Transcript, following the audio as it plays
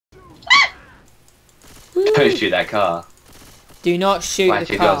Don't shoot that car. Do not shoot Why'd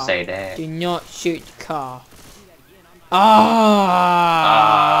the you car. gotta say that? Do not shoot the car. Ah.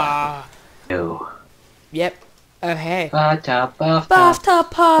 No. Yep. Oh hey. Bathtub, bathtub.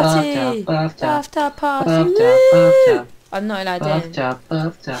 Bathtub party. Bathtub party. Woo! I'm not allowed in. Bathtub.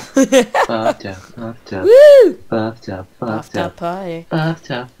 Woo! Bathtub. Bathtub party.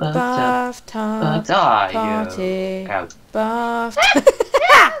 Bathtub. Bathtub party. Bathtub.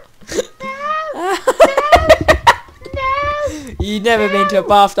 You've never been to a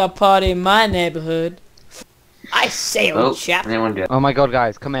bathtub party in my neighbourhood. I say, old chap. Oh my god,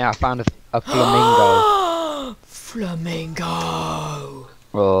 guys, come here! I found a flamingo. Flamingo.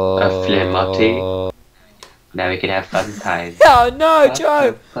 Oh. A flimotty. Now we can have fun time. Oh no,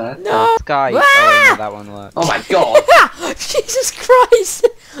 Joe! No! Sky. Ah! Oh, no, that one worked. Oh my god! Jesus Christ!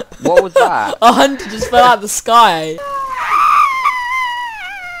 What was that? A hunter just fell out of the sky.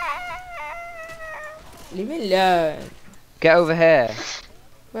 Leave me alone. Get over here.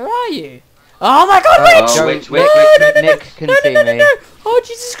 Where are you? Oh my god, Rich! Joe, Witch, Nick, Nick can see me. No. Oh,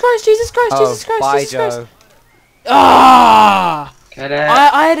 Jesus Christ, Jesus Christ, Oh, Jesus Christ, bye, Jesus Christ. Joe. Ah! Get it?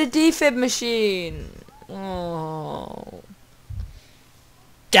 I had a defib machine. Oh.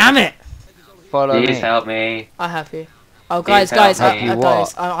 Damn it! Follow Please me. help me. I have you. Oh, guys, Please guys, help me.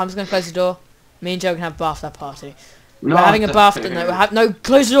 guys, I'm just gonna close the door. Me and Joe can have a bathtub party. No, We're having a bathtub. No, no,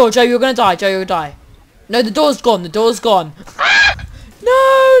 close the door, Joe. You're gonna die. Joe, you're gonna die. No, the door's gone. The door's gone. No.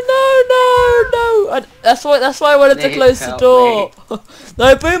 That's why I wanted to Please close the help door.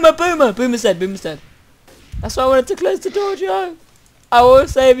 No, Boomer's dead. That's why I wanted to close the door, Joe. I will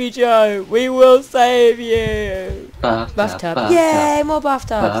save you, Joe. We will save you. Bathtub. Yay, more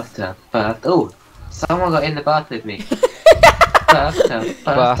bathtubs. Bathtub. Oh, someone got in the bath with me.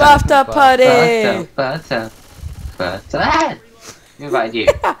 Bathtub party. Bathtub. Ah! Who invited you?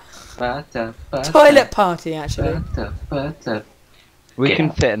 Bathtub. Toilet party, actually. Bathtub. We Get can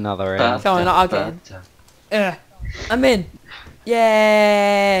out. fit another in. Come on, I'll get in. I'm in.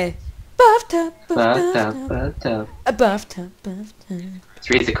 Yay. Bathtub. Bathtub. A bathtub. Let's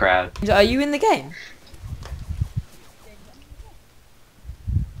read the crowd. Are you in the game?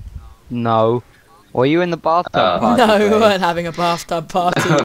 No. Were you in the bathtub party? No, we Grace? weren't having a bathtub party.